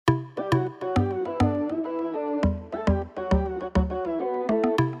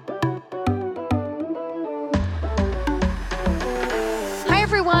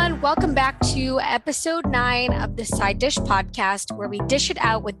Welcome back to episode 9 of the Side Dish podcast, where we dish it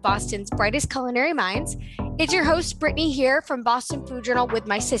out with Boston's brightest culinary minds. It's your host, Brittany, here from Boston Food Journal with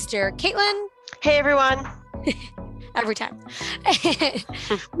my sister, Caitlin. Hey, everyone. Every time.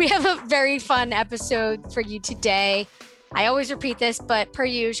 We have a very fun episode for you today. I always repeat this, but per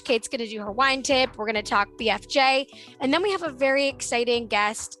usual, Kate's going to do her wine tip. We're going to talk BFJ. And then we have a very exciting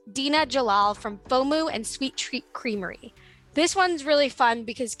guest, Dina Jalal from FOMU and Sweet Treat Creamery. This one's really fun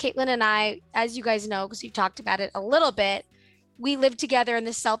because Caitlin and I, as you guys know, because we talked about it a little bit, we lived together in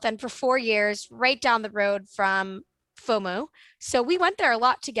the South End for 4 years, right down the road from FOMU. So we went there a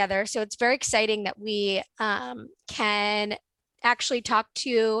lot together. So it's very exciting that we can actually talk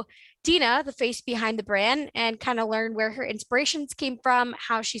to Dina, the face behind the brand, and kind of learn where her inspirations came from,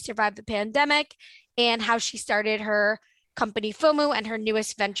 how she survived the pandemic, and how she started her company FOMU and her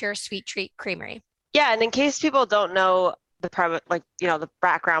newest venture, Sweet Treat Creamery. Yeah, and in case people don't know the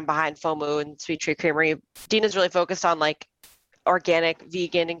background behind FOMU and Sweet Treat Creamery, Dina's really focused on organic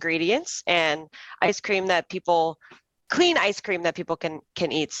vegan ingredients and clean ice cream that people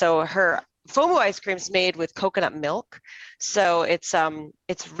can eat. So her FOMU ice cream is made with coconut milk. So it's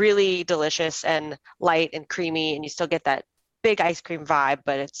really delicious and light and creamy, and you still get that big ice cream vibe,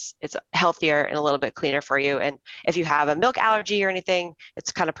 but it's healthier and a little bit cleaner for you. And if you have a milk allergy or anything,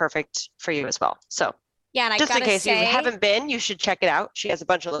 it's kind of perfect for you as well. So yeah, and just in case you haven't been, you should check it out. She has a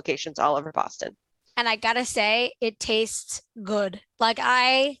bunch of locations all over Boston. And I gotta say, it tastes good.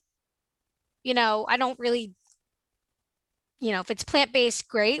 I don't really, if it's plant-based,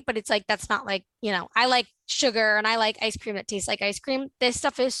 great, but it's that's not I like sugar and I like ice cream that tastes like ice cream. This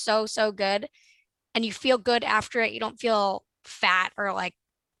stuff is so, so good. And you feel good after it. You don't feel fat or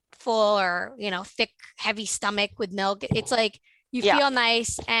full or, thick, heavy stomach with milk. It's you feel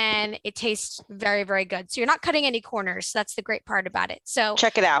nice and it tastes very, very good. So you're not cutting any corners. So that's the great part about it. So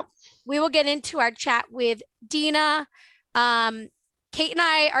check it out. We will get into our chat with Dina. Kate and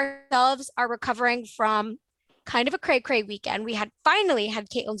I ourselves are recovering from kind of a cray-cray weekend. We finally had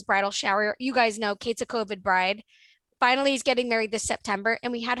Caitlin's bridal shower. You guys know Kate's a COVID bride. Finally is getting married this September,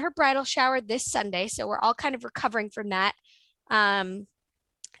 and we had her bridal shower this Sunday. So we're all kind of recovering from that.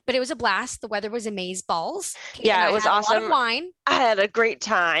 But it was a blast. The weather was amazeballs. Yeah, it was awesome. A lot of wine. I had a great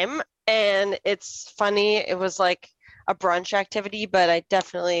time, and it's funny. It was like a brunch activity, but I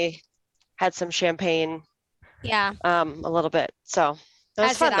definitely had some champagne. Yeah. A little bit. So that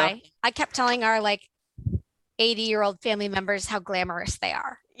was fun, though. I kept telling our 80-year-old family members how glamorous they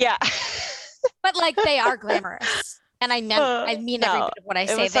are. Yeah. But they are glamorous. And I mean every bit of what I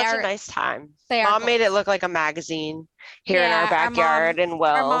say. It was such a nice time. Mom gorgeous. Made it look like a magazine here in our backyard in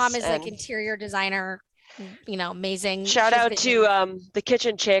Wells. Our mom is interior designer, amazing. Shout out to the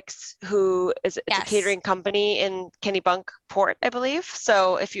Kitchen Chicks, who it's a catering company in Kennebunkport, I believe.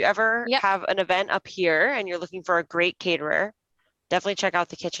 So if you ever have an event up here and you're looking for a great caterer, definitely check out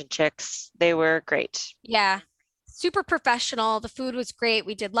the Kitchen Chicks. They were great. Yeah. Super professional. The food was great.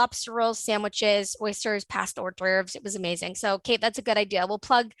 We did lobster rolls, sandwiches, oysters, pasta, hors d'oeuvres. It was amazing. So, Kate, that's a good idea. We'll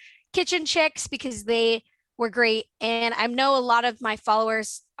plug Kitchen Chicks because they were great. And I know a lot of my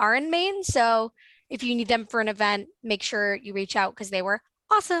followers are in Maine. So if you need them for an event, make sure you reach out because they were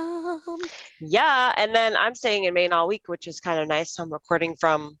awesome. Yeah. And then I'm staying in Maine all week, which is kind of nice. I'm recording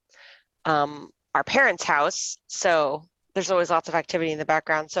from our parents' house. So there's always lots of activity in the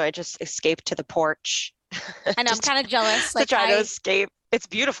background. So I just escaped to the porch. I know, I'm kind of jealous. To try to escape. It's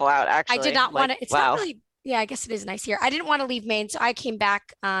beautiful out, actually. I did not want to. It's not really. Yeah, I guess it is nice here. I didn't want to leave Maine, so I came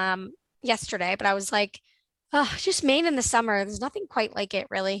back yesterday. But I was like, oh, just Maine in the summer. There's nothing quite like it,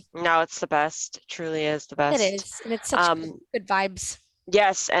 really. No, it's the best. It truly is the best. It is, and it's such good vibes.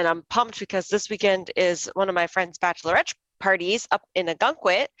 Yes, and I'm pumped because this weekend is one of my friends' bachelorette parties up in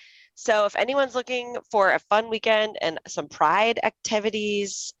Ogunquit. So if anyone's looking for a fun weekend and some pride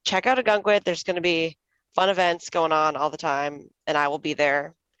activities, check out Ogunquit. There's going to be fun events going on all the time, and I will be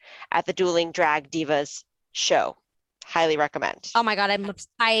there at the Dueling Drag Divas show. Highly recommend. Oh my God,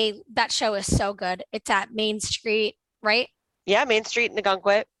 that show is so good. It's at Main Street, right? Yeah, Main Street in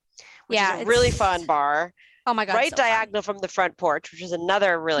Ogunquit, which is a really fun bar. Oh my God, right diagonal from the front porch, which is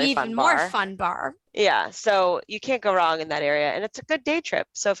another really fun bar. Even more fun bar. Yeah, so you can't go wrong in that area, and it's a good day trip.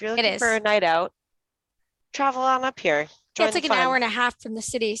 So if you're looking for a night out, travel on up here. It's an hour and a half from the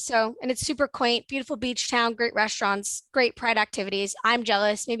city. So, and it's super quaint, beautiful beach town, great restaurants, great pride activities. I'm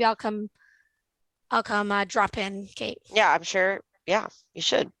jealous. Maybe I'll come drop in, Kate. Yeah, I'm sure. Yeah, you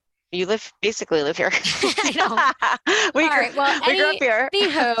should. You basically live here. I know. We grew up here.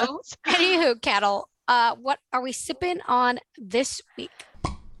 Anywho, Cattle, what are we sipping on this week?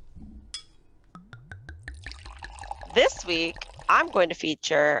 This week, I'm going to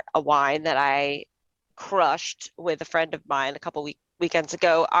feature a wine that I crushed with a friend of mine a couple weekends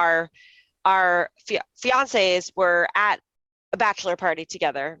ago. Our fiancés were at a bachelor party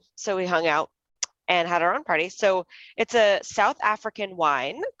together, so we hung out and had our own party. So it's a South African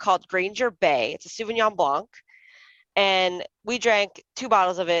wine called Granger Bay. It's a Sauvignon Blanc, and we drank 2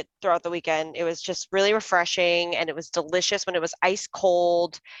 bottles of it throughout the weekend. It was just really refreshing, and it was delicious when it was ice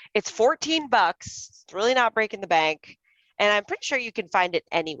cold. It's $14. It's really not breaking the bank, and I'm pretty sure you can find it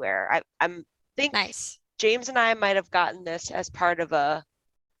anywhere. I'm think Nice. James and I might have gotten this as part of a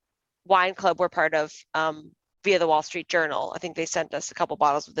wine club we're part of, via the Wall Street Journal. I think they sent us a couple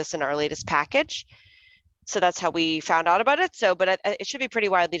bottles of this in our latest package. So that's how we found out about it. So, but it should be pretty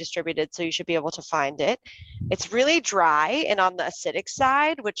widely distributed, so you should be able to find it. It's really dry and on the acidic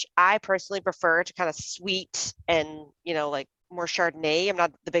side, which I personally prefer to kind of sweet and, like more Chardonnay. I'm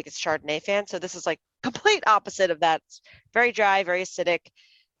not the biggest Chardonnay fan, so this is like complete opposite of that. It's very dry, very acidic,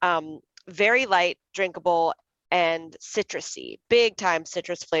 very light, drinkable, and citrusy, big time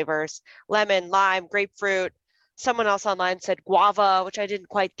citrus flavors, lemon, lime, grapefruit. Someone else online said guava, which I didn't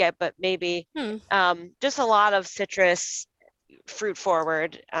quite get, but maybe. Just a lot of citrus, fruit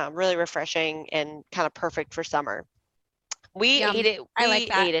forward, really refreshing and kind of perfect for summer. We Yum. ate it. I like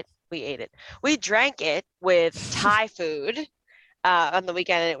that. We ate it. We drank it with Thai food on the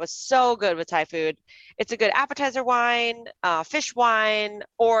weekend, and it was so good with Thai food. It's a good appetizer wine, fish wine,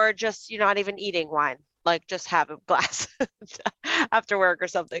 or just you're not even eating wine. Like just have a glass after work or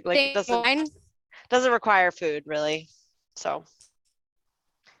something. Like it doesn't require food really. So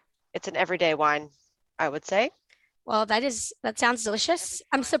it's an everyday wine, I would say. Well, that sounds delicious.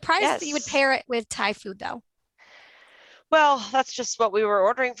 I'm surprised that you would pair it with Thai food though. Well, that's just what we were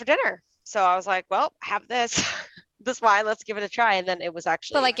ordering for dinner. So I was like, well, have this this wine, let's give it a try. And then it was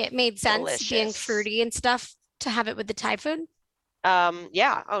actually But like it made sense delicious. being fruity and stuff to have it with the Thai food.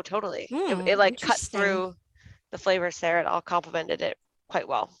 Yeah, oh totally. It like cut through the flavors there. It all complemented it quite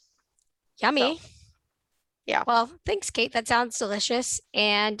well. Yummy. So, yeah. Well, thanks, Kate. That sounds delicious.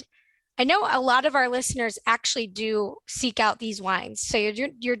 And I know a lot of our listeners actually do seek out these wines. So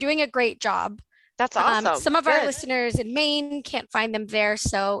you're doing a great job. That's awesome. Some of our listeners in Maine can't find them there.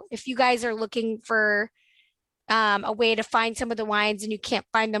 So if you guys are looking for a way to find some of the wines and you can't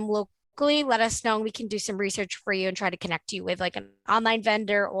find them locally, let us know and we can do some research for you and try to connect you with like an online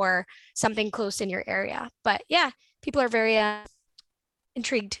vendor or something close in your area. But yeah, people are very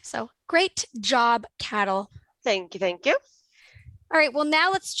intrigued. So great job, Cattle. Thank you. Thank you. All right. Well,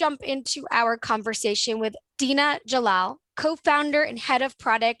 now let's jump into our conversation with Dina Jalal, co-founder and head of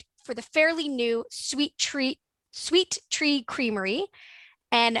product for the fairly new Sweet Tree Creamery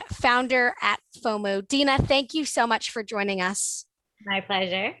and founder at FOMO. Dina, thank you so much for joining us. My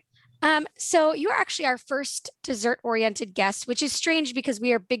pleasure. So you're actually our first dessert-oriented guest, which is strange because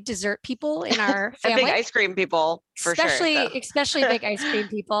we are big dessert people in our family. Big ice cream people, for sure. Especially big ice cream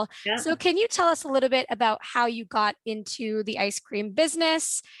people. Yeah. So can you tell us a little bit about how you got into the ice cream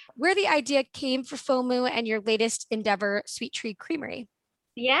business, where the idea came for FOMO, and your latest endeavor, Sweet Tree Creamery?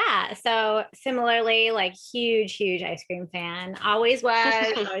 Yeah. So similarly, like huge ice cream fan. Always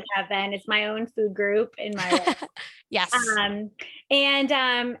was, always have been. It's my own food group in my life. Yes. And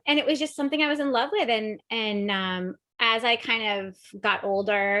it was just something I was in love with. And as I kind of got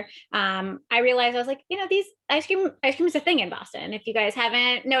older, I realized I was like, these ice cream is a thing in Boston. If you guys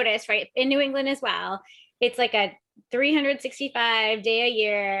haven't noticed, right? In New England as well, it's like a 365 day a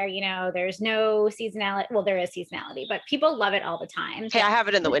year, there's no seasonality. Well, there is seasonality, but people love it all the time. Hey, I have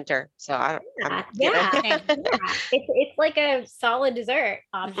it in the winter, so I don't. Yeah. It's like a solid dessert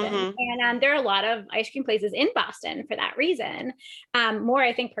option. Mm-hmm. And there are a lot of ice cream places in Boston for that reason. More,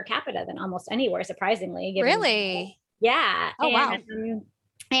 I think, per capita than almost anywhere, surprisingly. Really? Yeah. Oh, wow.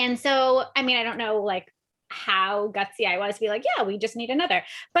 And so, I mean, I don't know, like, how gutsy I was to be like, yeah, we just need another.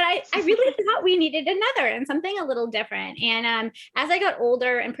 But I really thought we needed another and something a little different. And as I got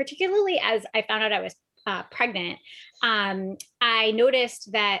older, and particularly as I found out I was pregnant, I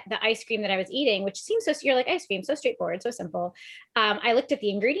noticed that the ice cream that I was eating, which seems you're like, ice cream, so straightforward, so simple. I looked at the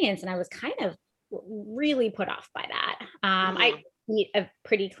ingredients and I was kind of really put off by that. I eat a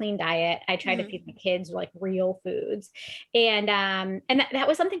pretty clean diet. I try to feed my kids like real foods. And that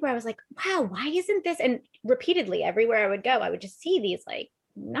was something where I was like, wow, why isn't this? And repeatedly everywhere I would go, I would just see these like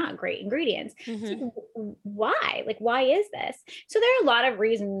not great ingredients. So why? Like, why is this? So there are a lot of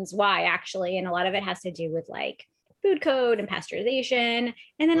reasons why, actually. And a lot of it has to do with like food code and pasteurization.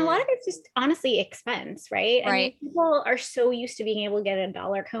 And then a lot of it's just honestly expense, right? I mean, people are so used to being able to get a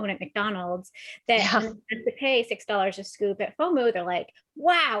 $1 cone at McDonald's that when they have to pay $6 a scoop at FOMO, they're like,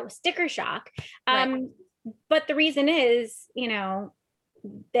 wow, sticker shock. but the reason is,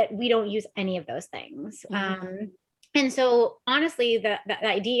 that we don't use any of those things. And so honestly, the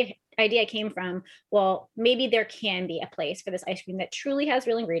idea came from, well, maybe there can be a place for this ice cream that truly has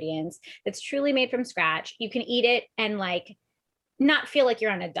real ingredients, that's truly made from scratch. You can eat it and like not feel like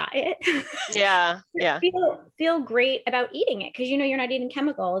you're on a diet. Yeah. Feel great about eating it because you're not eating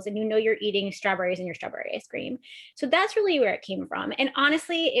chemicals and you're eating strawberries in your strawberry ice cream. So that's really where it came from. And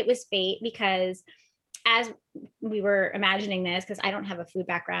honestly, it was fate because as we were imagining this, because I don't have a food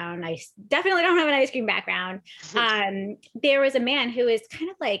background, I definitely don't have an ice cream background. There was a man who is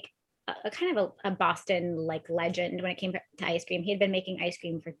kind of like a Boston like legend when it came to ice cream. He had been making ice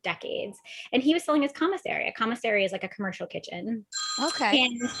cream for decades, and he was selling his commissary. A commissary is like a commercial kitchen. Okay.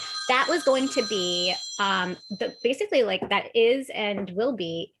 And that was going to be basically like that is and will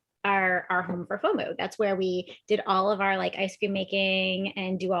be our home for FOMO. That's where we did all of our like ice cream making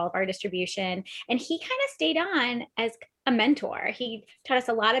and do all of our distribution. And he kind of stayed on as a mentor. He taught us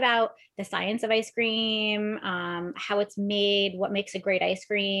a lot about the science of ice cream, how it's made, what makes a great ice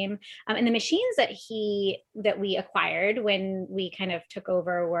cream. And the machines that we acquired when we kind of took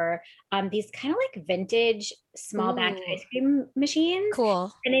over were these kind of like vintage small batch ice cream machines.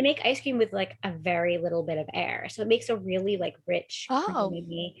 Cool. And they make ice cream with like a very little bit of air. So it makes a really like rich,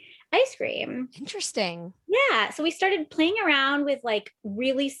 creamy ice cream. Interesting. Yeah. So we started playing around with like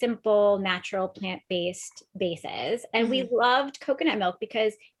really simple, natural plant-based bases. And we loved coconut milk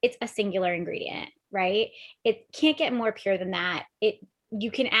because it's a singular ingredient, right? It can't get more pure than that.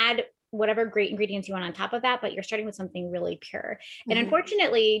 You can add whatever great ingredients you want on top of that, but you're starting with something really pure. And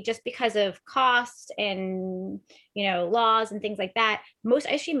unfortunately, just because of cost and, laws and things like that, most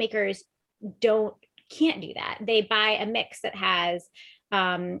ice cream makers can't do that. They buy a mix that has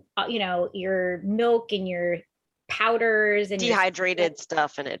your milk and your powders and dehydrated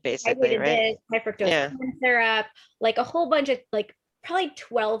stuff in it, basically, right? High fructose corn syrup, like a whole bunch of like probably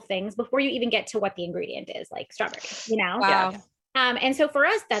 12 things before you even get to what the ingredient is, like strawberry, Wow. And so for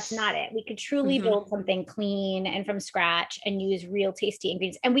us, that's not it. We could truly build something clean and from scratch and use real tasty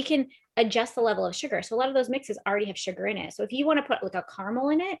ingredients, and we can adjust the level of sugar. So a lot of those mixes already have sugar in it. So if you want to put like a caramel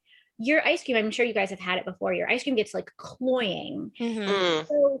in it, your ice cream, I'm sure you guys have had it before, your ice cream gets like cloying.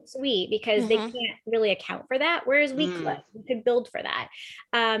 So sweet because they can't really account for that. Whereas we could build for that.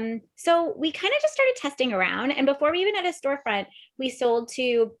 So we kind of just started testing around. And before we even had a storefront, we sold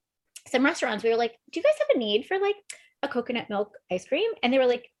to some restaurants. We were like, do you guys have a need for like a coconut milk ice cream? And they were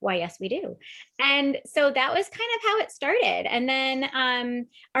like, why, yes, we do. And so that was kind of how it started. And then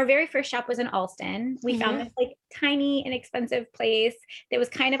our very first shop was in Alston. We found this like tiny, inexpensive place that was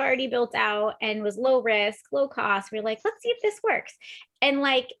kind of already built out and was low risk, low cost. We were like, let's see if this works. And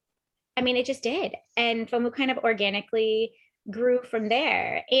it just did. And FOMO kind of organically grew from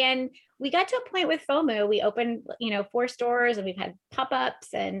there. And we got to a point with FOMO, we opened, 4 stores, and we've had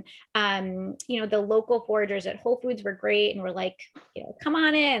pop-ups, and, the local foragers at Whole Foods were great. And we're like, come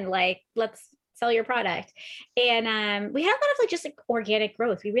on in, like, let's sell your product. And we had a lot of like just like organic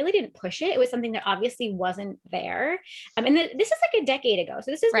growth. We really didn't push it. It was something that obviously wasn't there. And this is like a decade ago.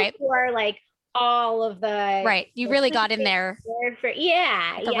 So this is before like all of the you really got in there at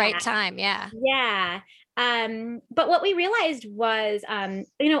the right time. But what we realized was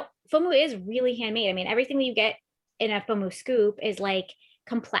FOMO is really handmade. I mean, everything that you get in a FOMO scoop is like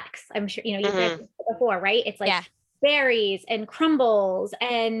complex. I'm sure you've heard it before, right? It's like berries and crumbles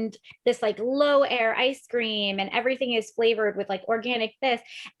and this like low air ice cream, and everything is flavored with like organic this.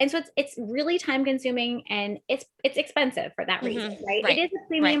 And so it's really time consuming, and it's expensive for that reason, right? It is a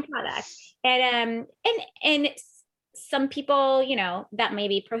premium product. And some people, that may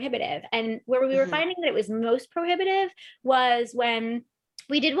be prohibitive. And where we were finding that it was most prohibitive was when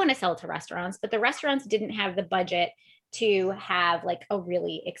we did want to sell to restaurants, but the restaurants didn't have the budget to have like a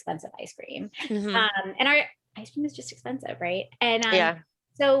really expensive ice cream. And our ice cream is just expensive, right? And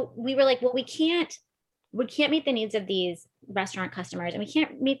so we were like, well, we can't meet the needs of these restaurant customers, and we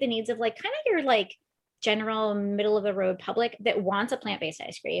can't meet the needs of like kind of your like general middle of the road public that wants a plant-based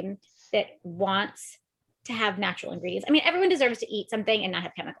ice cream, that wants to have natural ingredients. I mean, everyone deserves to eat something and not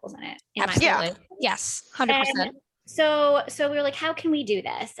have chemicals in it. Absolutely. Yes. 100%. So we were like, how can we do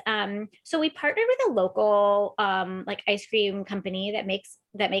this? So we partnered with a local like ice cream company that makes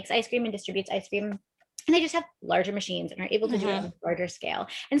ice cream and distributes ice cream. And they just have larger machines and are able to do it on a larger scale.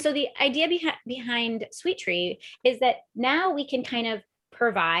 And so the idea behind Sweet Tree is that now we can kind of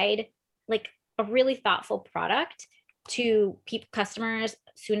provide like a really thoughtful product to customers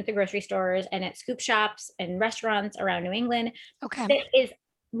soon at the grocery stores and at scoop shops and restaurants around New England. Okay. That is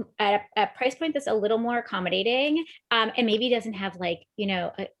at a price point that's a little more accommodating, and maybe doesn't have like,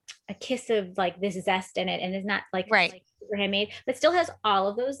 a kiss of like this zest in it and is not like, Right. like super handmade, but still has all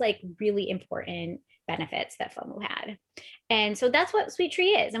of those like really important benefits that FOMO had. And so that's what Sweet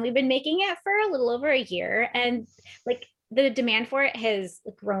Tree is. And we've been making it for a little over a year. And like the demand for it has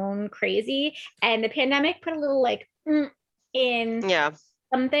grown crazy. And the pandemic put a little like in Yeah.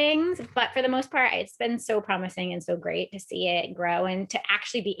 some things, but for the most part, it's been so promising and so great to see it grow and to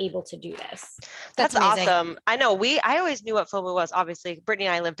actually be able to do this. That's amazing. awesome. I know I always knew what FOMO was. Obviously, Brittany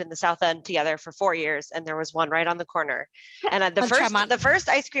and I lived in the South End together for 4 years, and there was one right on the corner. And On Tremont. the first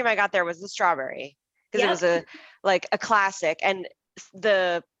ice cream I got there was the strawberry because Yep. it was a classic. And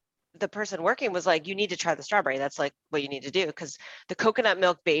the person working was like, you need to try the strawberry. That's like what you need to do, because the coconut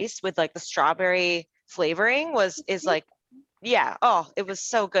milk base with like the strawberry flavoring is like, yeah, oh, it was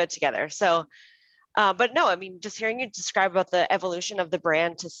so good together. So but no, I mean, just hearing you describe about the evolution of the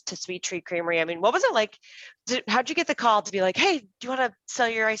brand to Sweet Tree Creamery. I mean, what was it like? How'd you get the call to be like, hey, do you want to sell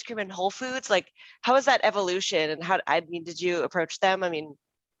your ice cream in Whole Foods? Like, how was that evolution? And did you approach them? I mean,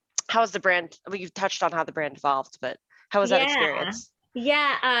 how was the brand? I mean, you've touched on how the brand evolved, but how was that experience?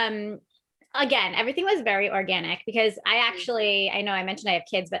 Yeah. Again, everything was very organic because I know I mentioned I have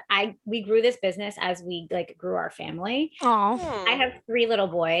kids, but we grew this business as we like grew our family. Oh, I have 3 little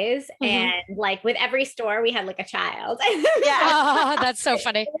boys, and like with every store we had like a child. Yeah. that's so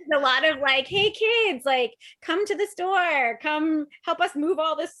funny. There's a lot of like, hey kids, like come to the store, come help us move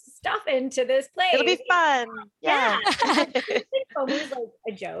all this stuff into this place. It'll be fun. Yeah. I think FOMO is like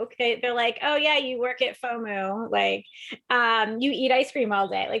a joke. They're like, oh yeah, you work at FOMO, like you eat ice cream all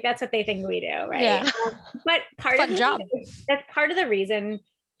day. Like that's what they think we do, right? Yeah. But Fun job. that's part of the reason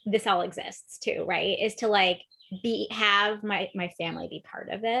this all exists too, right? Is to like have my family be part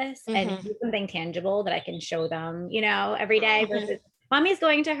of this and do something tangible that I can show them, every day versus mommy's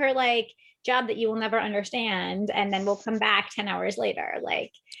going to her like job that you will never understand and then we'll come back 10 hours later.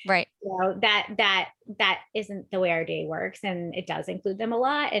 Like, right. That isn't the way our day works, and it does include them a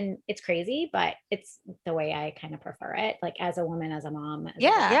lot, and it's crazy, but it's the way I kind of prefer it, like as a woman, as a mom.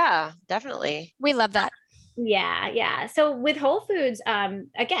 Yeah, definitely. We love that. Yeah. So with Whole Foods,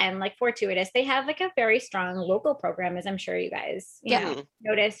 again, like fortuitous, they have like a very strong local program, as I'm sure you guys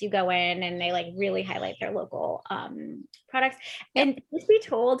notice. You go in and they like really highlight their local products. And just be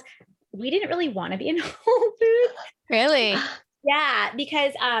told, we didn't really want to be in Whole Foods. Really? Yeah,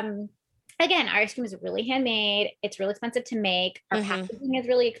 because again, our ice cream is really handmade. It's really expensive to make. Our packaging is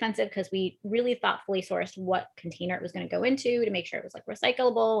really expensive because we really thoughtfully sourced what container it was going to go into to make sure it was like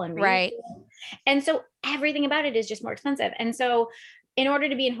recyclable and right. And so everything about it is just more expensive. And so in order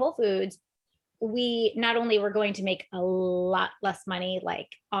to be in Whole Foods, we not only were going to make a lot less money, like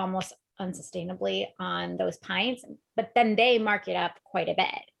almost unsustainably on those pints, but then they mark it up quite a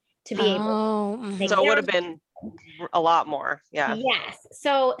bit to be able to make so it would have been a lot more. Yeah. Yes.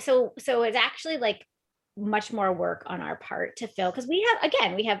 So it's actually like much more work on our part to fill, because we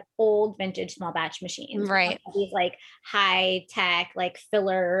have old vintage small batch machines, right? These like high tech like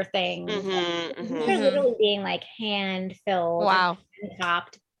filler things. They're literally being like hand filled, wow, and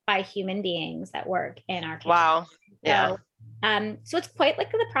topped by human beings that work in our kitchen. Wow. Yeah. So it's quite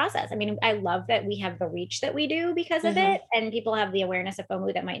like the process. I mean, I love that we have the reach that we do because of it, and people have the awareness of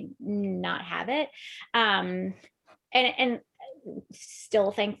FOMO that might not have it. And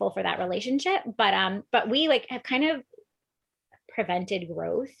still thankful for that relationship, but we like have kind of prevented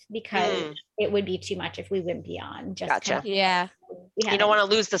growth because it would be too much if we went beyond just gotcha. Yeah. You don't want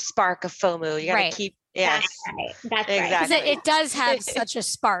to lose the spark of FOMO. You got to keep. Yes. That's exactly. right. Because it does have such a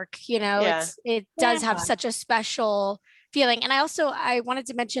spark, it does have such a special feeling. And I wanted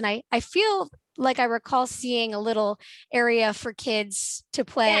to mention, I feel like I recall seeing a little area for kids to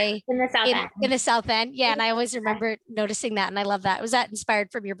play in the South End. In the South End. Yeah. And I always remember noticing that. And I love that. Was that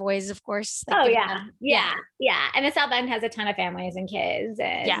inspired from your boys, of course? Like yeah. And the South End has a ton of families and kids.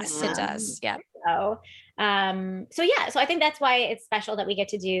 And, yes, it does. Yeah. So I think that's why it's special that we get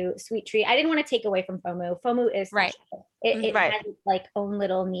to do Sweet Tree. I didn't want to take away from FOMO. FOMO is right. It has like own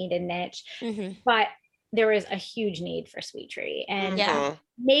little need and niche, but there is a huge need for Sweet Tree, and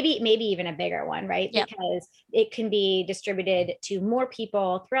maybe even a bigger one, right? Yep. Because it can be distributed to more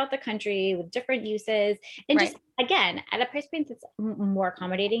people throughout the country with different uses, and just again at a price point that's more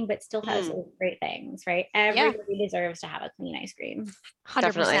accommodating, but still has great things, right? Everybody deserves to have a clean ice cream.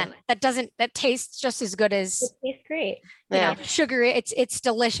 100%. That tastes just as good as it tastes great. Sugar. It's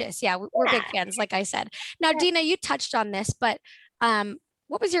delicious. Yeah, we're big fans, like I said. Now, Dina, you touched on this, but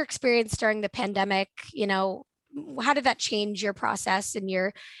what was your experience during the pandemic? How did that change your process and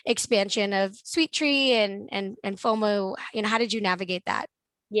your expansion of Sweet Tree and FOMO? How did you navigate that?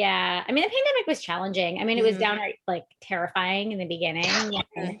 Yeah. I mean, the pandemic was challenging. I mean, it was Mhm. downright like terrifying in the beginning.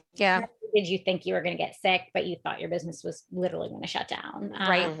 Yeah. Did you think you were going to get sick, but you thought your business was literally going to shut down?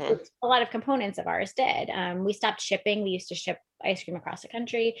 Right. Mhm. Which a lot of components of ours did. We stopped shipping. We used to ship ice cream across the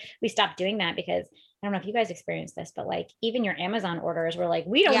country. We stopped doing that because I don't know if you guys experienced this, but like even your Amazon orders were like,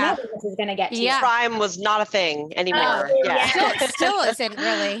 we don't know Yeah. when this is going to get to you. Yeah. Prime was not a thing anymore. Oh, yeah. Still isn't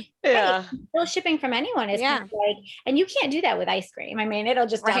really. Yeah. Still shipping from anyone is kind of like, and you can't do that with ice cream. I mean, it'll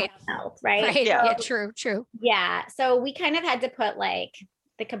just Right. down health, right? Right. Yeah. Yeah. True. Yeah. So we kind of had to put like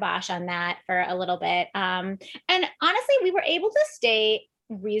the kibosh on that for a little bit. And honestly, we were able to stay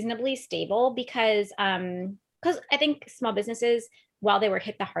reasonably stable because I think small businesses, while they were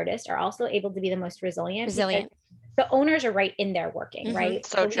hit the hardest, are also able to be the most resilient. Resilient. The owners are right in there working, Mhm. right?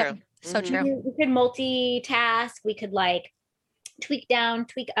 So we true. could- So true. We could multitask. We could like tweak down,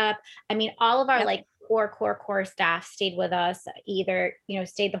 tweak up. I mean, all of our Yep. like core staff stayed with us, either,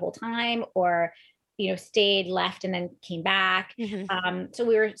 stayed the whole time or, stayed, left, and then came back. Mhm. So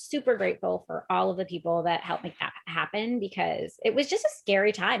we were super grateful for all of the people that helped make that happen because it was just a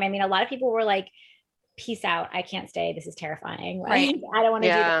scary time. I mean, a lot of people were like, peace out. I can't stay. This is terrifying. Right. I don't want to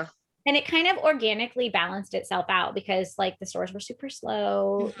do this. Yeah. And it kind of organically balanced itself out because like the stores were super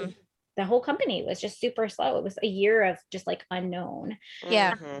slow. Mhm. The whole company was just super slow. It was a year of just like unknown.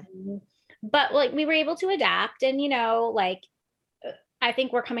 Yeah. Mhm. But like we were able to adapt and, like I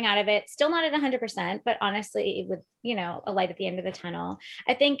think we're coming out of it still not at 100%, but honestly, with, a light at the end of the tunnel.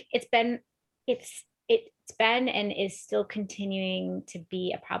 I think it's been and is still continuing to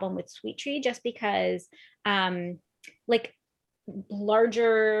be a problem with Sweet Tree just because like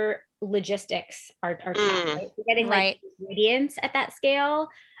larger logistics are tough, right? Getting like ingredients at that scale.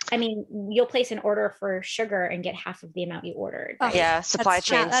 I mean, you'll place an order for sugar and get half of the amount you ordered. Oh, Right? Yeah. Supply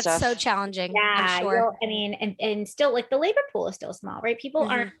chain That's stuff. so challenging. Yeah, I'm sure. I mean, and still like the labor pool is still small, right? People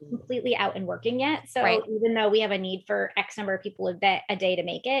aren't completely out and working yet. So Right. even though we have a need for X number of people a day to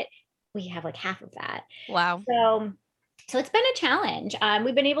make it, we have like half of that. Wow. So it's been a challenge.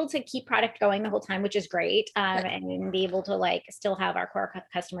 We've been able to keep product going the whole time, which is great, and be able to like still have our core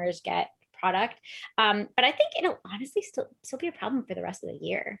customers get product. But I think it'll honestly still be a problem for the rest of the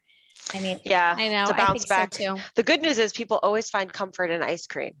year. I mean, Yeah, I know. to bounce back. So too. The good news is people always find comfort in ice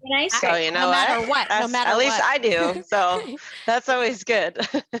cream. So you know no matter what. No That's- matter at least what. I do. So that's always good.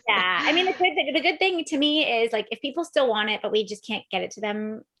 Yeah, I mean, the good thing to me is like if people still want it, but we just can't get it to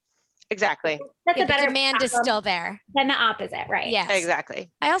them. Exactly. That's Yeah, a better the demand is still there. than the opposite, right? Yes. Exactly.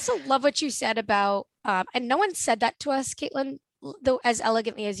 I also love what you said about, and no one said that to us, Caitlin, though as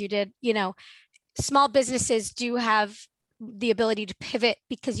elegantly as you did. Small businesses do have the ability to pivot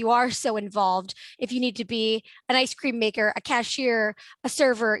because you are so involved. If you need to be an ice cream maker, a cashier, a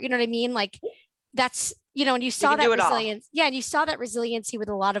server, you know what I mean? Like that's, and you saw that resilience. Yeah. And you saw that resiliency with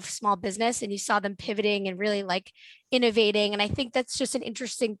a lot of small business and you saw them pivoting and really like innovating. And I think that's just an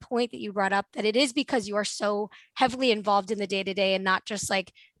interesting point that you brought up, that it is because you are so heavily involved in the day-to-day and not just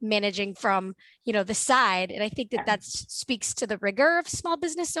like managing from, the side. And I think that speaks to the rigor of small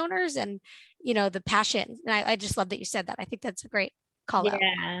business owners and, the passion. And I just love that you said that. I think that's a great call out.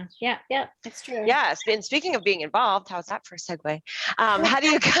 Yeah, it's true. Yes. And speaking of being involved, how's that for a segue? How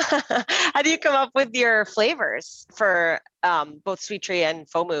do you come up with your flavors for both Sweet Tree and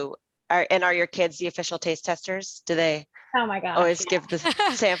FOMU? Are your kids the official taste testers? Do they Oh my gosh. always give the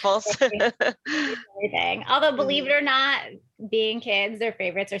samples? Everything. Although believe it or not, being kids, their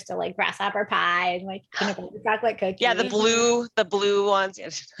favorites are still like grasshopper pie and like peanut butter chocolate cookies. Yeah, the blue ones.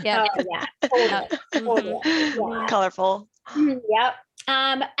 Yeah. Oh, yeah. Totally. Yeah. Colorful. Yep.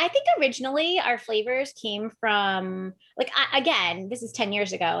 I think originally our flavors came from like again, this is 10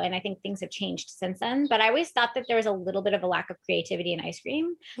 years ago, and I think things have changed since then. But I always thought that there was a little bit of a lack of creativity in ice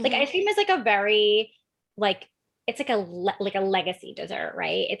cream. Like ice cream is like a very like it's like a legacy dessert,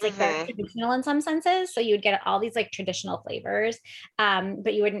 right? It's like very traditional in some senses. So you would get all these like traditional flavors,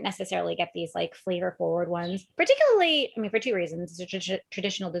 but you wouldn't necessarily get these like flavor forward ones, particularly, I mean, for two reasons. It's a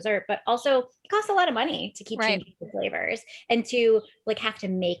traditional dessert, but also it costs a lot of money to keep changing the flavors and to like have to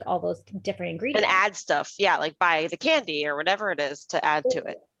make all those different ingredients. And add stuff. Yeah, like buy the candy or whatever it is to add to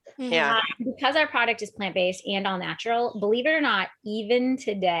it. Yeah. Because our product is plant-based and all natural, believe it or not, even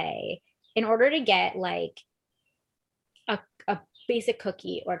today, in order to get like a basic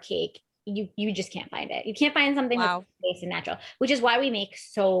cookie or cake, you just can't find it. You can't find something that's based and natural, which is why we make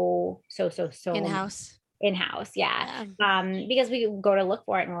so in-house. Yeah. Because we go to look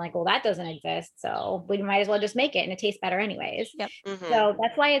for it and we're like, well, that doesn't exist. So we might as well just make it and it tastes better anyways. Yep. So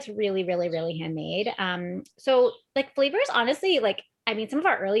that's why it's really, really, really handmade. So like flavors, honestly, like, I mean, some of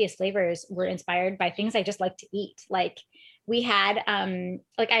our earliest flavors were inspired by things I just like to eat. Like, we had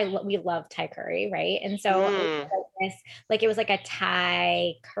we love Thai curry, right? And so it was like a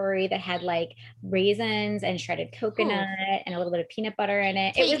Thai curry that had like raisins and shredded coconut and a little bit of peanut butter in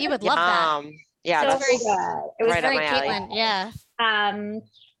it. Kate, you would love that. Yeah, so that's very good. It was right up very my alley. Caitlin. Yeah.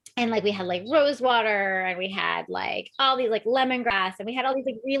 And like we had like rose water, and we had like all these like lemongrass, and we had all these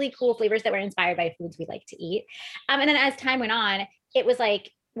like really cool flavors that were inspired by foods we like to eat. And then as time went on, it was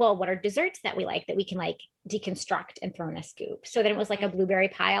like, well, what are desserts that we like that we can like deconstruct and throw in a scoop? So then it was like a blueberry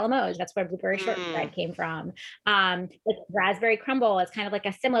pie a la mode. That's where blueberry shortbread came from. Like raspberry crumble is kind of like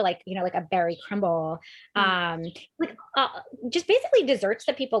a similar, like, you know, like a berry crumble. Just basically desserts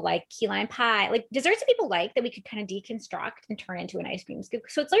that people like, key lime pie, like desserts that people like that we could kind of deconstruct and turn into an ice cream scoop.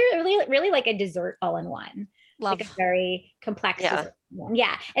 So it's really like a dessert all in one. Love. Like a very complex dessert.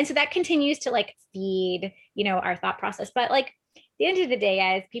 Yeah. And so that continues to like feed, you know, our thought process. But like, the end of the day,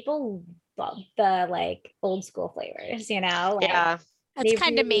 guys, people love the like old school flavors, you know? Like, yeah. That's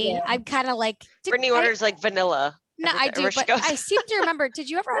kind of me. I'm kind of like Brittany orders like vanilla. No, I do, but I seem to remember.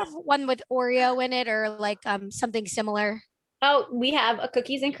 Did you ever have one with Oreo in it or like something similar? Oh, we have a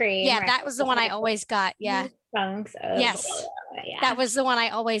cookies and cream. Yeah, that was the one I always got. Yeah. Yes. That was the one I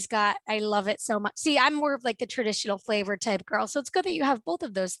always got. I love it so much. See, I'm more of like the traditional flavor type girl. So it's good that you have both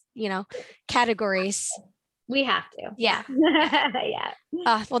of those, you know, categories. We have to. Yeah.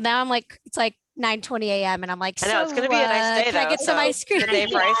 Yeah. Well, now I'm like, it's like 9:20 a.m. and I'm like, I know it's going to be a nice day. Can I get some ice cream? Good day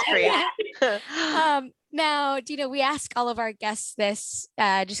for ice cream. Now, do you know, we ask all of our guests this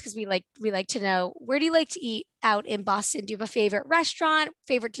just because we like to know, where do you like to eat out in Boston? Do you have a favorite restaurant,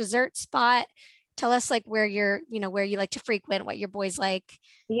 favorite dessert spot? Tell us like where where you like to frequent, what your boys like.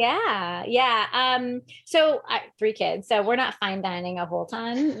 Yeah. So 3 kids, so we're not fine dining a whole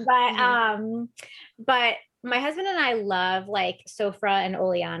ton, but my husband and I love like Sofra and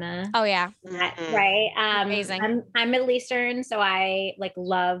Oleana. Oh yeah. Right. Amazing. I'm Middle Eastern, so I like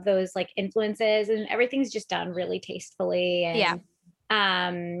love those like influences, and everything's just done really tastefully.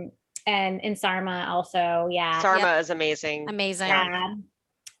 And, and in Sarma also. Yeah. Sarma is amazing. Amazing. Yeah.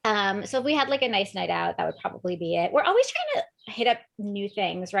 So if we had like a nice night out, that would probably be it. We're always trying to hit up new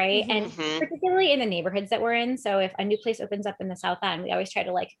things, right? And particularly in the neighborhoods that we're in. So if a new place opens up in the South End, we always try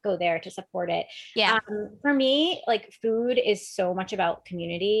to like go there to support it. Yeah. For me, like food is so much about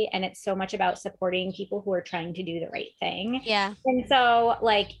community, and it's so much about supporting people who are trying to do the right thing. Yeah. And so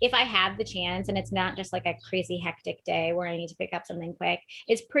like if I have the chance, and it's not just like a crazy hectic day where I need to pick up something quick,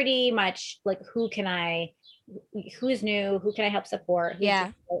 it's pretty much like who's new, who can I help support, who's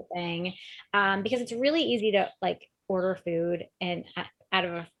doing the right thing, because it's really easy to like order food and out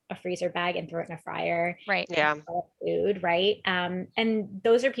of a freezer bag and throw it in a fryer, right? Yeah. Food, right? And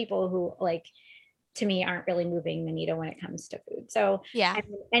those are people who like, to me, aren't really moving the needle when it comes to food. So yeah, I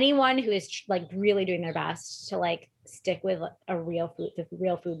mean, anyone who is like really doing their best to like stick with the real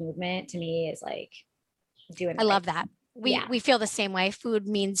food movement, to me is like doing. I love that. We feel the same way. Food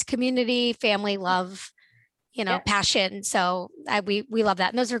means community, family, love, you know, passion. So we love that.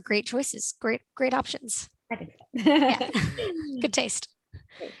 And those are great choices. Great options. I think so. Good taste.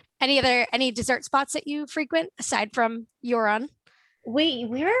 Any dessert spots that you frequent aside from Yoron?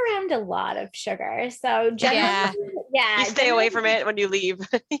 We're around a lot of sugar. So generally, you stay away from it when you leave.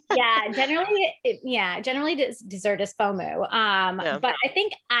 Generally dessert is FOMO. But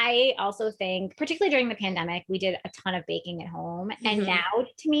I also think, particularly during the pandemic, we did a ton of baking at home. And now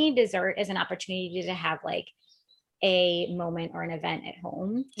to me, dessert is an opportunity to have like a moment or an event at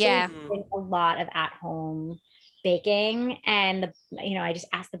home. So a lot of at home baking, and I just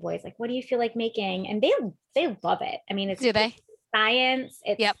ask the boys like, what do you feel like making? And they love it. I mean, do they? Science,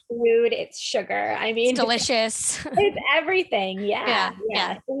 it's food, it's sugar. I mean, it's delicious. It's everything. Yeah.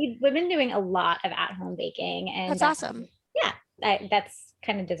 So we've been doing a lot of at home baking, and that's awesome. That's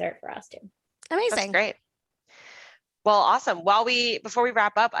kind of dessert for us too. Amazing. That's great. Well, awesome. Before we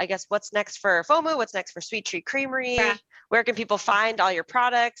wrap up, I guess what's next for FOMU? What's next for Sweet Treat Creamery? Yeah. Where can people find all your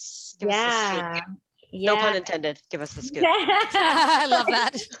products? Give us the scoop. No pun intended. Give us the scoop. I love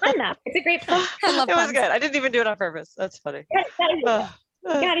that. Fun enough. It's a great pun. I love it. Was good. I didn't even do it on purpose. That's funny. You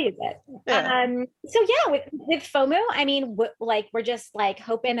gotta use it. With FOMO, I mean, we're just like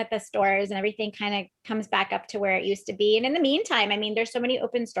hoping that the stores and everything kind of comes back up to where it used to be. And in the meantime, I mean, there's so many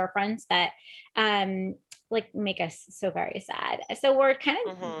open storefronts that like make us so very sad. So we're kind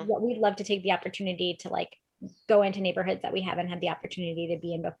of we'd love to take the opportunity to like go into neighborhoods that we haven't had the opportunity to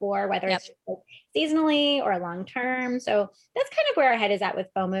be in before, whether it's just like seasonally or long term. So that's kind of where our head is at with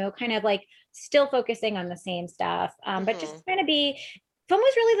FOMO, kind of like still focusing on the same stuff, but just kind of FOMO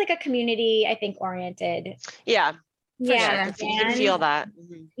is really like a community, I think, oriented. Yeah. Yeah, You can feel that.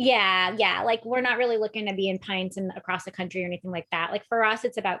 Yeah. Like we're not really looking to be in pints and across the country or anything like that. Like for us,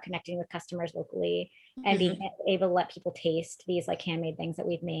 it's about connecting with customers locally and being able to let people taste these like handmade things that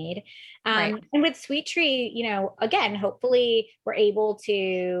we've made. Right. And with Sweet Tree, you know, again, hopefully we're able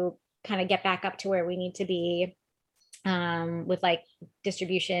to kind of get back up to where we need to be with like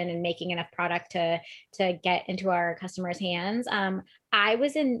distribution and making enough product to get into our customers' hands. I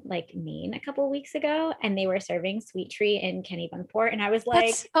was in like Maine a couple of weeks ago, and they were serving Sweet Tree in Kennebunkport, and I was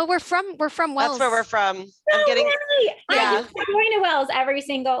like, we're from Wells. That's where we're from. No way! Yeah. I'm going to Wells every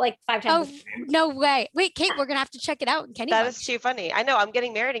single like 5 times. Oh no way! Wait, Kate, we're gonna have to check it out in Kennebunk. That is too funny. I know. I'm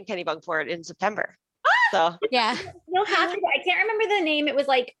getting married in Kennebunkport in September. So yeah, you'll have to. I can't remember the name. It was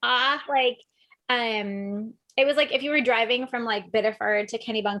like off like it was like if you were driving from like Biddeford to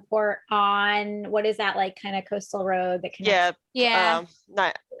Kennebunkport on what is that like kind of coastal road that connects? yeah.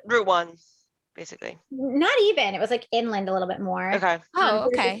 Not Route 1, basically. Not even. It was like inland a little bit more. Okay. Oh, there was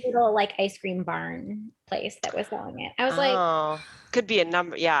okay. this little like ice cream barn place that was selling it. I was like, could be a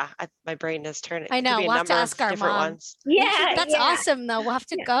number. Yeah, my brain is turning. I know. Could be We'll have to ask our different mom. ones. Yeah, That's awesome though. We'll have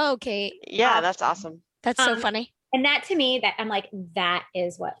to go, Kate. Yeah, that's awesome. That's so funny. And that to me, that I'm like, that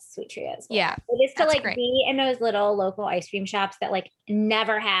is what Sweet Tree is. Yeah, it is to like great. be in those little local ice cream shops that like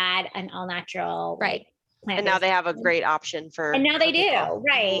never had an all natural, right? Like, and now they have a great option for. And now they do, people.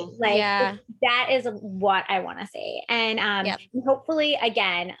 right? Like that is what I want to see. And hopefully,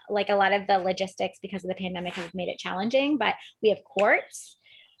 again, like a lot of the logistics because of the pandemic has made it challenging, but we have quarts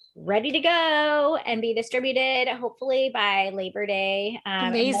ready to go and be distributed hopefully by Labor Day.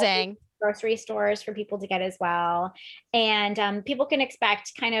 Amazing. Grocery stores for people to get as well. And people can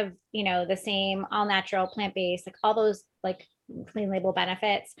expect kind of, you know, the same all natural, plant-based, like all those like clean label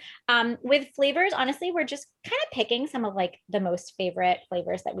benefits. With flavors, honestly, we're just kind of picking some of like the most favorite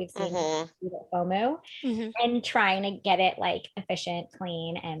flavors that we've seen at FOMO and trying to get it like efficient,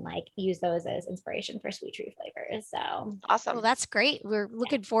 clean, and like use those as inspiration for Sweet Tree flavors. So awesome. Well, that's great. We're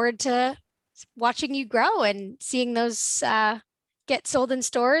looking forward to watching you grow and seeing those get sold in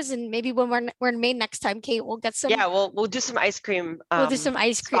stores, and maybe when we're in Maine next time, Kate, we'll get some. Yeah, we'll do some ice cream. We'll do some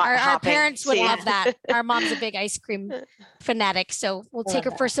ice cream. Our parents would love that. Our mom's a big ice cream fanatic, so we'll take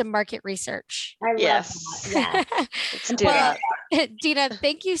her for some market research. I love that. Yeah. Let's do that. Dina,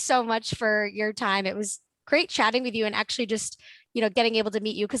 thank you so much for your time. It was great chatting with you, and actually just, you know, getting able to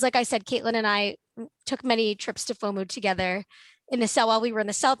meet you, because like I said, Caitlin and I took many trips to FOMO together in the South while we were in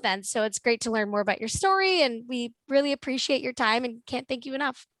the South End. So it's great to learn more about your story, and we really appreciate your time and can't thank you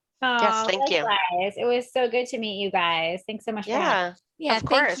enough. Yes, thank you. It was so good to meet you guys. Thanks so much. Yeah, of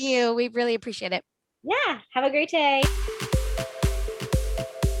course. Thank you. We really appreciate it. Yeah. Have a great day.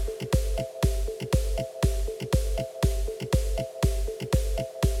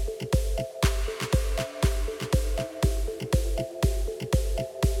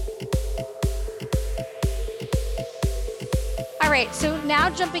 All right, so now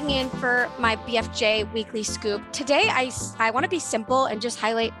jumping in for my BFJ weekly scoop. Today, I want to be simple and just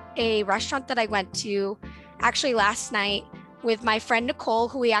highlight a restaurant that I went to actually last night with my friend Nicole,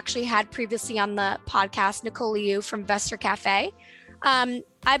 who we actually had previously on the podcast, Nicole Liu from Vester Cafe.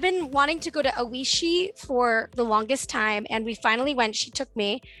 I've been wanting to go to Oishi for the longest time, and we finally went. She took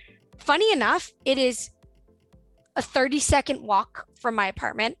me. Funny enough, it is a 30-second walk from my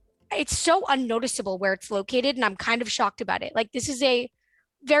apartment. It's so unnoticeable where it's located, and I'm kind of shocked about it. Like, this is a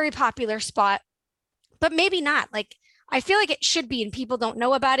very popular spot, but maybe not. Like, I feel like it should be, and people don't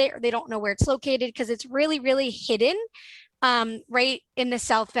know about it, or they don't know where it's located, because it's really, really hidden, right in the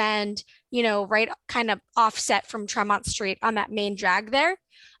South End, you know, right kind of offset from Tremont Street on that main drag there.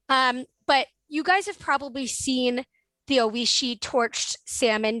 But you guys have probably seen the Oishi torched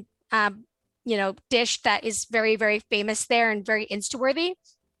salmon, you know, dish that is very, very famous there and very Insta-worthy.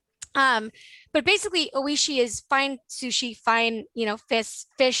 But basically Oishi is fine sushi, fine, you know, fish,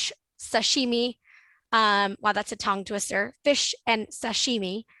 sashimi. Wow, that's a tongue twister. Fish and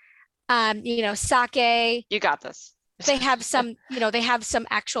sashimi. You know, sake. You got this. They have some, you know, they have some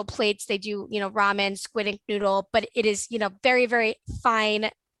actual plates. They do, you know, ramen, squid ink noodle, but it is, you know, very, very fine,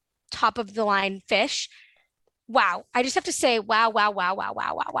 top of the line fish. Wow. I just have to say, wow.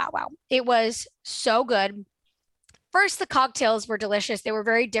 It was so good. First, the cocktails were delicious. They were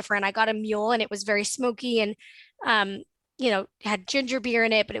very different. I got a mule, and it was very smoky, and you know, had ginger beer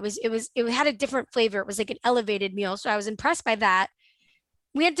in it, but it had a different flavor. It was like an elevated meal. So I was impressed by that.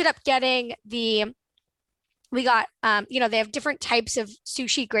 We ended up getting we got you know, they have different types of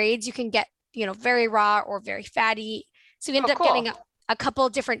sushi grades. You can get, you know, very raw or very fatty. So we ended up getting a couple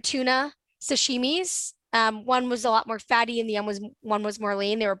of different tuna sashimis. One was a lot more fatty, and the one was more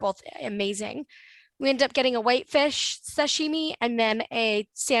lean. They were both amazing. We ended up getting a whitefish sashimi and then a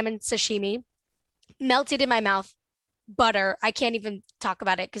salmon sashimi. Melted in my mouth. Butter. I can't even talk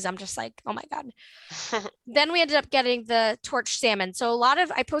about it because I'm just like, oh my God. Then we ended up getting the torched salmon. So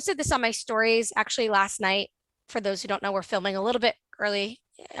I posted this on my stories actually last night. For those who don't know, we're filming a little bit early.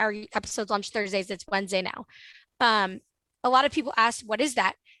 Our episode's on Thursdays. It's Wednesday now. A lot of people ask, what is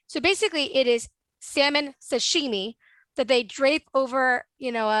that? So basically it is salmon sashimi that they drape over,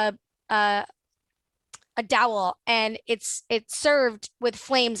 a dowel, and it's served with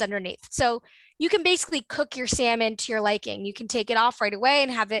flames underneath. So you can basically cook your salmon to your liking. You can take it off right away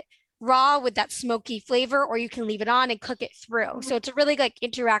and have it raw with that smoky flavor, or you can leave it on and cook it through. So it's a really like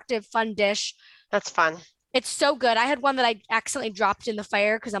interactive, fun dish. That's fun. It's so good. I had one that I accidentally dropped in the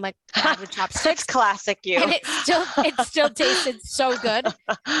fire because I'm like, bad with chopsticks. That's classic you. And it still tasted so good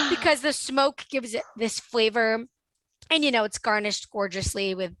because the smoke gives it this flavor. And it's garnished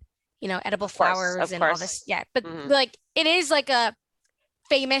gorgeously with, edible flowers and all this. Yeah. But like it is like a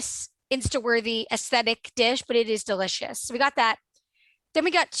famous Insta-worthy aesthetic dish, but it is delicious. So we got that. Then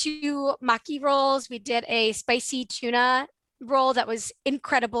we got 2 maki rolls. We did a spicy tuna roll that was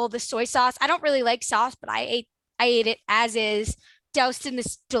incredible. The soy sauce. I don't really like sauce, but I ate it as is, doused in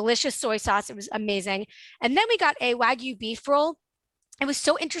this delicious soy sauce. It was amazing. And then we got a Wagyu beef roll. It was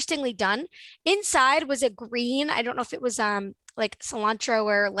so interestingly done. Inside was a green. I don't know if it was like cilantro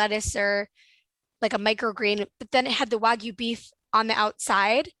or lettuce or like a microgreen, but then it had the Wagyu beef on the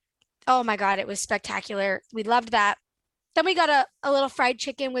outside. Oh my God, it was spectacular. We loved that. Then we got a little fried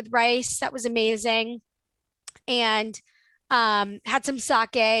chicken with rice. That was amazing. And had some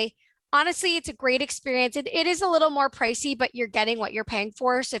sake. Honestly, it's a great experience. It is a little more pricey, but you're getting what you're paying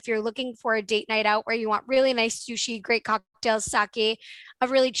for. So if you're looking for a date night out where you want really nice sushi, great cocktails, sake, a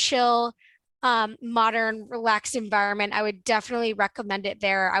really chill, modern, relaxed environment, I would definitely recommend it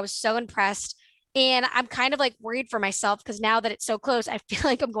there. I was so impressed. And I'm kind of like worried for myself because now that it's so close, I feel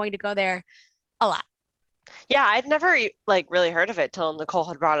like I'm going to go there a lot. Yeah, I'd never like really heard of it till Nicole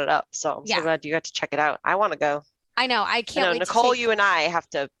had brought it up. So I'm so glad you got to check it out. I want to go. I know. I can't wait. Nicole, you and I have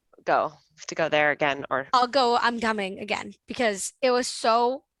to go there again, or I'll go. I'm coming again because it was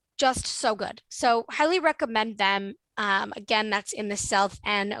just so good. So highly recommend them. Again, that's in the South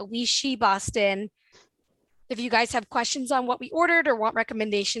End, Oishi, Boston. If you guys have questions on what we ordered or want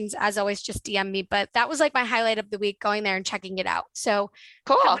recommendations, as always, just DM me. But that was like my highlight of the week, going there and checking it out. So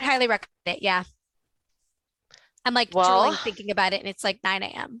cool. I would highly recommend it. Yeah. I'm like drooling thinking about it, and it's like 9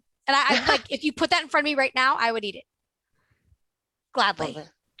 a.m. And I like, if you put that in front of me right now, I would eat it gladly.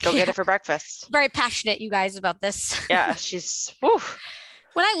 Go get it for breakfast. Very passionate, you guys, about this. Yeah, she's. Whew.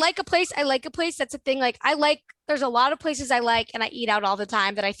 When I like a place, I like a place. That's a thing. Like there's a lot of places I like, and I eat out all the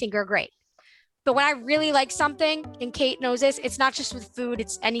time that I think are great. But when I really like something, and Kate knows this, it's not just with food,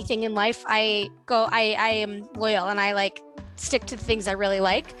 it's anything in life. I am loyal, and I like stick to the things I really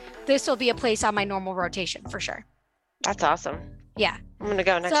like. This will be a place on my normal rotation for sure. That's awesome. Yeah. I'm going to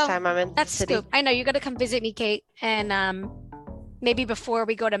go next time I'm in the city. Scoop. I know you got to come visit me, Kate. And maybe before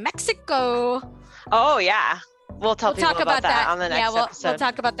we go to Mexico. Oh, yeah. We'll talk about that on the next episode. We'll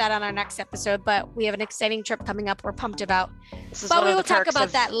talk about that on our next episode, but we have an exciting trip coming up we're pumped about. This is but we will talk about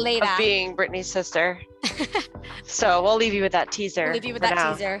that later. Of being Brittany's sister. So we'll leave you with that teaser.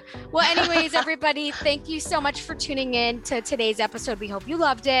 Teaser. Well, anyways, everybody, thank you so much for tuning in to today's episode. We hope you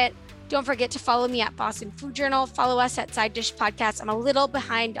loved it. Don't forget to follow me at Boston Food Journal. Follow us at Side Dish Podcast. I'm a little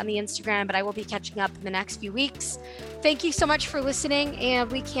behind on the Instagram, but I will be catching up in the next few weeks. Thank you so much for listening,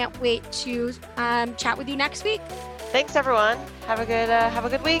 and we can't wait to chat with you next week. Thanks, everyone. Have a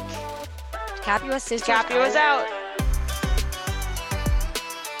good week. Capua Sisters. Capua's out.